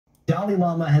Dalai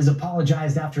Lama has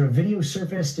apologized after a video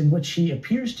surfaced in which he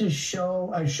appears to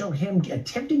show him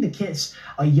attempting to kiss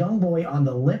a young boy on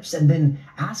the lips and then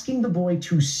asking the boy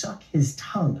to suck his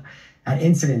tongue. That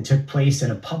incident took place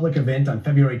at a public event on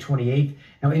February 28th.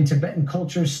 Now, in Tibetan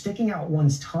culture, sticking out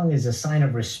one's tongue is a sign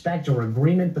of respect or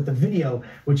agreement, but the video,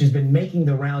 which has been making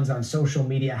the rounds on social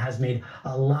media, has made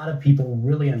a lot of people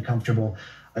really uncomfortable.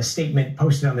 A statement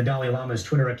posted on the Dalai Lama's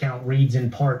Twitter account reads in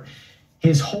part,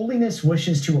 "His Holiness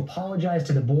wishes to apologize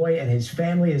to the boy and his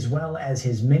family, as well as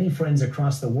his many friends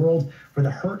across the world, for the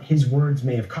hurt his words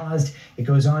may have caused." It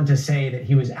goes on to say that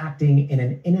he was acting in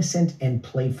an innocent and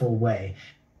playful way.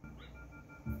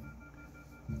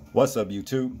 What's up,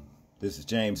 YouTube? This is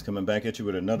James coming back at you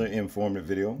with another informative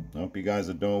video. I hope you guys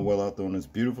are doing well out there on this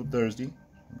beautiful Thursday.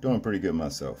 I'm doing pretty good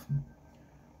myself.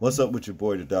 What's up with your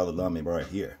boy, the Dalai Lama, right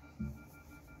here?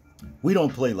 We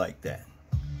don't play like that.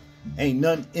 Ain't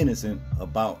nothing innocent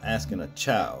about asking a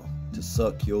child to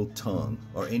suck your tongue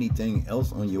or anything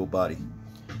else on your body.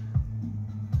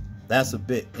 That's a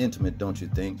bit intimate, don't you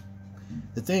think?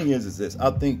 The thing is this.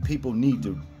 I think people need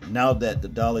to, now that the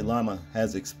Dalai Lama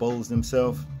has exposed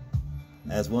himself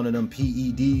as one of them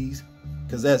PEDs,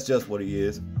 because that's just what he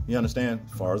is. You understand?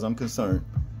 As far as I'm concerned,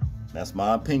 that's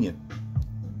my opinion.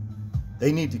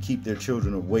 They need to keep their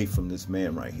children away from this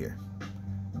man right here.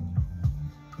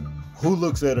 Who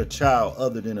looks at a child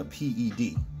other than a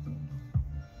PED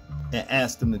and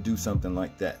asks them to do something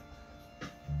like that?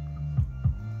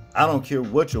 I don't care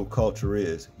what your culture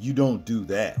is. You don't do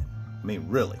that. I mean,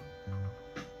 really.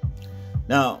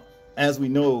 Now, as we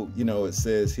know, it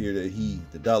says here that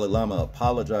the Dalai Lama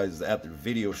apologizes after the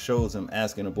video shows him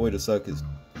asking a boy to suck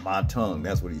my tongue.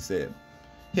 That's what he said.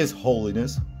 His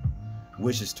Holiness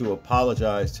wishes to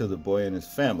apologize to the boy and his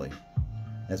family,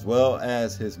 as well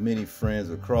as his many friends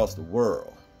across the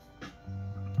world,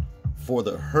 for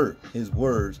the hurt his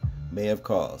words may have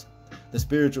caused. The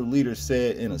spiritual leader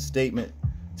said in a statement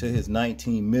to his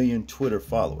 19 million Twitter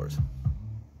followers.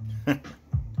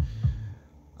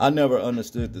 I never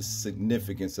understood the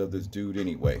significance of this dude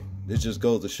anyway. This just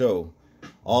goes to show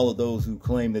all of those who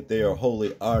claim that they are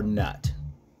holy are not.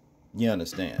 You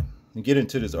understand? And get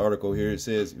into this article here. It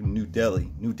says New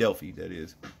Delhi, that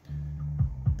is.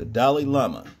 The Dalai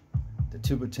Lama, the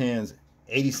Tibetan's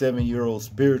 87-year-old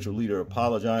spiritual leader,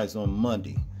 apologized on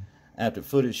Monday after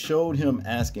footage showed him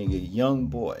asking a young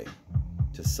boy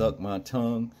to suck my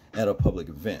tongue at a public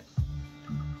event.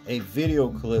 A video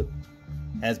clip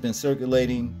has been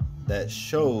circulating that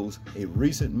shows a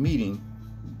recent meeting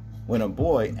when a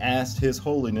boy asked His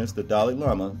Holiness the Dalai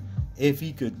Lama if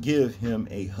he could give him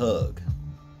a hug.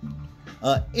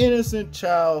 An innocent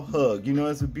child hug.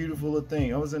 It's a beautiful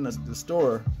thing. I was in the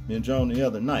store in Joan the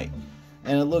other night,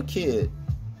 and a little kid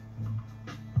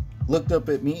looked up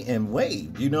at me and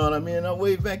waved. You know what I mean? I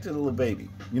waved back to the little baby.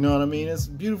 You know what I mean? It's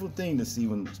a beautiful thing to see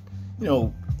when,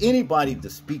 anybody to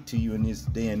speak to you in this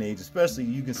day and age, especially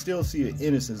you can still see the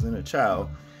innocence in a child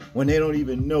when they don't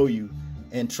even know you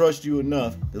and trust you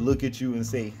enough to look at you and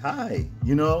say, hi,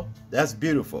 that's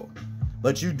beautiful.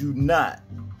 But you do not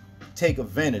take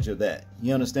advantage of that.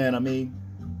 You understand what I mean?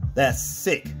 That's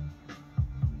sick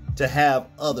to have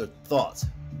other thoughts.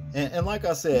 And like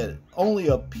I said, only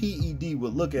a PED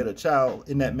would look at a child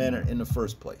in that manner in the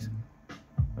first place.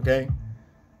 Okay?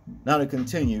 Now to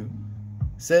continue,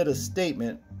 said a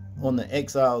statement on the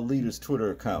exiled leader's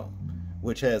Twitter account,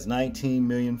 which has 19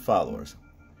 million followers.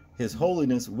 His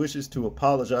Holiness wishes to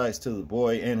apologize to the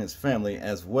boy and his family,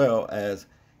 as well as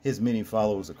his many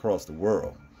followers across the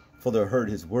world, for the hurt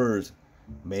his words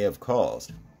may have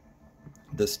caused.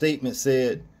 The statement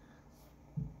said,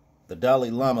 the Dalai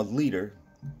Lama leader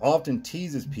often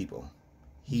teases people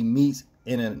he meets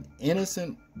in an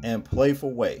innocent and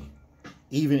playful way,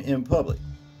 even in public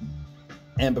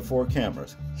and before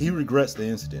cameras. He regrets the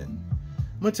incident.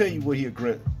 I'm going to tell you what he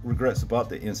regrets about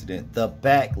the incident. The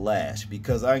backlash.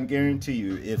 Because I can guarantee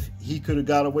you, if he could have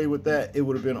got away with that, it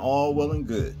would have been all well and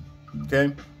good.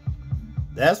 Okay?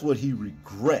 That's what he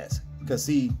regrets. Because,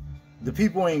 see, the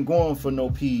people ain't going for no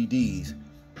PEDs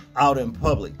out in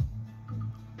public.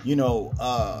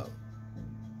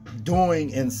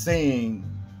 Doing and saying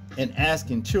and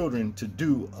asking children to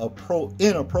do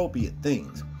inappropriate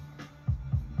things.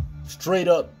 Straight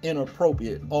up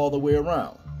inappropriate all the way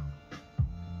around.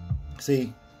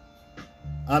 See,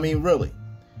 I mean, really.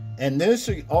 And this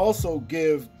should also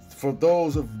give, for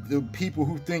those of the people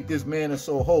who think this man is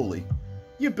so holy,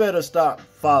 you better stop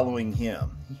following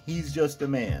him. He's just a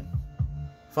man.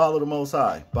 Follow the Most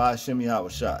High. By Hashem Yahweh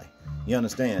Shai. You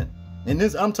understand? And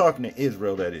this, I'm talking to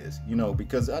Israel, that is.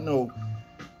 Because I know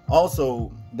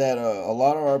also that a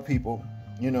lot of our people,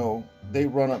 they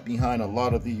run up behind a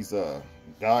lot of these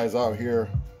guys out here,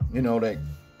 you know, that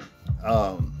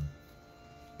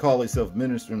call themselves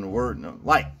ministering the word,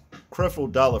 like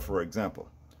Creflo Dollar, for example.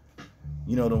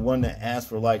 You know, the one that asked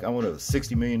for, like, I want a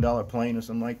 $60 million plane or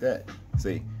something like that.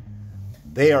 See,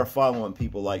 they are following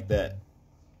people like that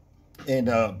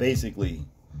and basically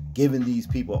giving these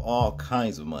people all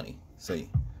kinds of money. See,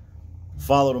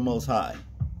 follow the Most High,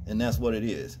 and that's what it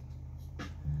is.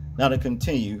 Now to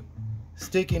continue,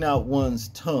 sticking out one's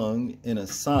tongue in a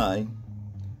sign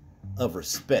of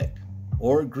respect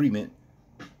or agreement,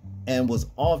 and was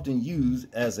often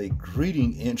used as a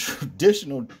greeting in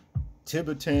traditional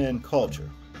Tibetan culture,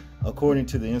 according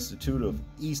to the Institute of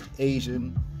East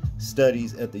Asian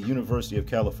Studies at the University of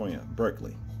California,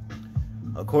 Berkeley.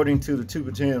 According to the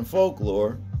Tibetan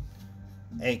folklore,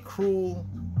 a cruel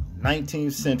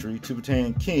 19th century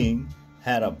Tibetan king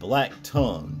had a black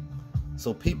tongue,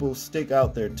 so people stick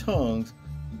out their tongues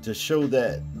to show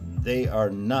that they are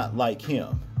not like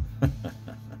him.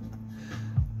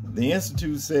 The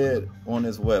Institute said on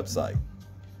its website,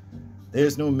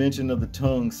 there's no mention of the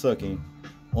tongue sucking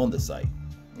on the site.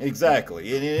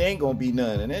 Exactly. And it ain't going to be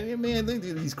none. And man, look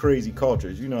at these crazy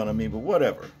cultures, you know what I mean? But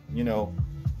whatever, you know.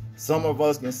 Some of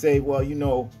us can say, well, you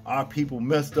know, our people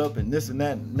messed up and this and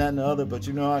that and that and the other. But,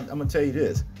 you know, I'm going to tell you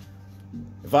this.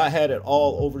 If I had it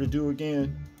all over to do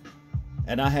again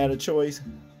and I had a choice,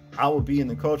 I would be in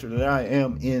the culture that I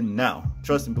am in now.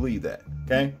 Trust and believe that,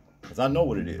 okay? Because I know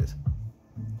what it is.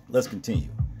 Let's continue.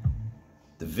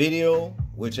 The video,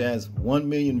 which has 1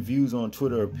 million views on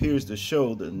Twitter, appears to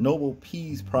show the Nobel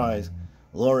Peace Prize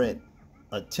laureate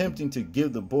attempting to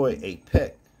give the boy a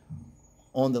peck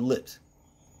on the lips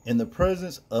in the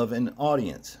presence of an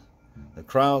audience. The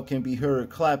crowd can be heard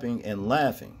clapping and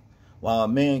laughing while a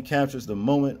man captures the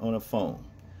moment on a phone.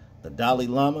 The Dalai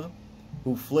Lama,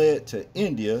 who fled to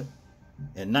India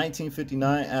in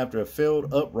 1959 after a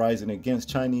failed uprising against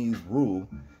Chinese rule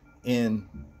in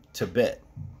Tibet,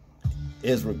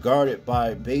 is regarded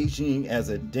by Beijing as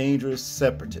a dangerous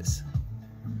separatist.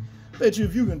 Bet you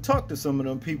if you can talk to some of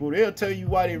them people, they'll tell you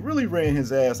why they really ran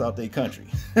his ass out their country.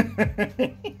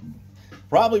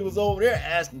 Probably was over there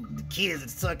asking the kids to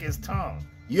suck his tongue.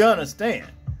 You understand?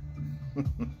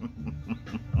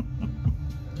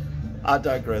 I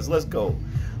digress. Let's go.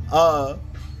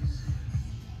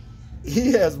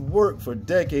 He has worked for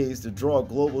decades to draw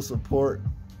global support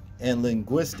and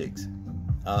linguistics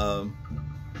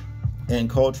and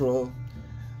cultural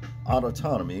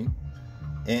autonomy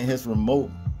in his remote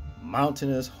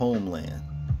mountainous homeland.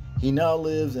 He now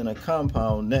lives in a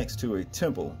compound next to a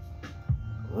temple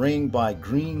ringed by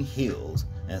green hills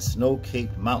and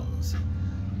snow-capped mountains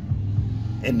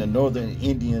in the northern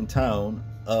Indian town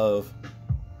of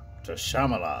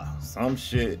Tashamala. Some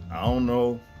shit, I don't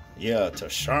know. Yeah,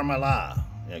 Tashamala.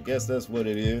 I guess that's what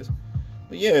it is.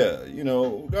 But yeah, you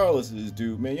know, regardless of this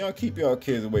dude, man, y'all keep y'all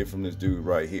kids away from this dude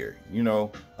right here. You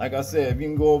know, like I said, if you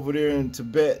can go over there in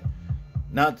Tibet,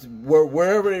 not to,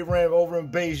 wherever they ran, over in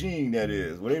Beijing, that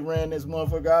is, where they ran this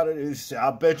motherfucker out of this, I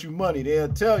bet you money,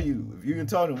 they'll tell you, if you can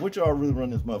talk to them, what y'all really run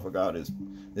this motherfucker out of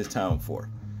this town for?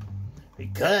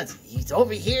 Because he's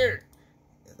over here.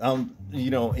 You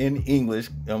know, in English,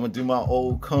 I'm gonna do my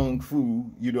old kung fu,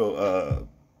 you know,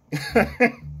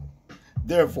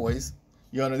 their voice.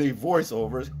 You know, the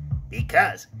voiceovers,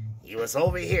 because he was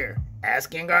over here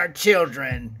asking our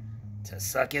children to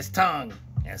suck his tongue.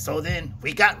 And so then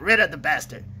we got rid of the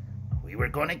bastard. We were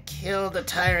going to kill the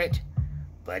tyrant,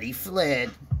 but he fled.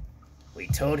 We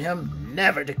told him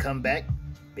never to come back,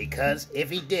 because if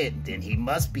he did, then he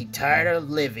must be tired of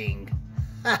living.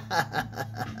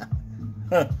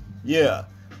 Yeah,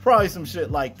 probably some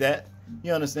shit like that.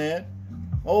 You understand?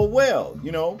 Oh, well,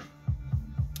 you know.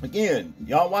 Again,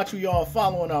 y'all watch who y'all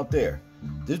following out there.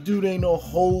 This dude ain't no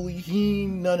holy. He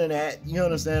ain't none of that. You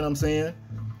understand what I'm saying?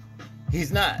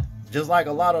 He's not. Just like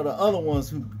a lot of the other ones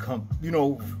who come, you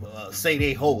know, say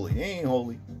they holy. They ain't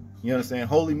holy. You understand?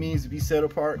 Holy means to be set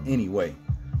apart anyway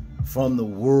from the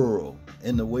world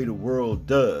and the way the world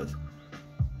does,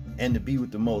 and to be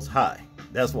with the Most High.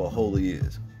 That's what holy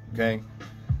is. Okay?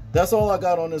 That's all I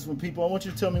got on this one, people. I want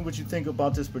you to tell me what you think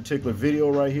about this particular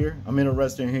video right here. I'm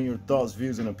interested in hearing your thoughts,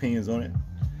 views, and opinions on it.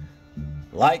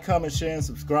 Like, comment, share, and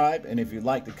subscribe. And if you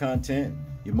like the content,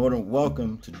 you're more than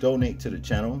welcome to donate to the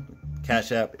channel.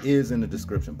 Cash App is in the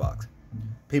description box.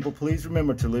 People, please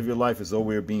remember to live your life as though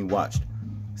we are being watched.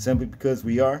 Simply because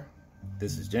we are.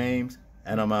 This is James,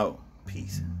 and I'm out.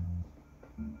 Peace.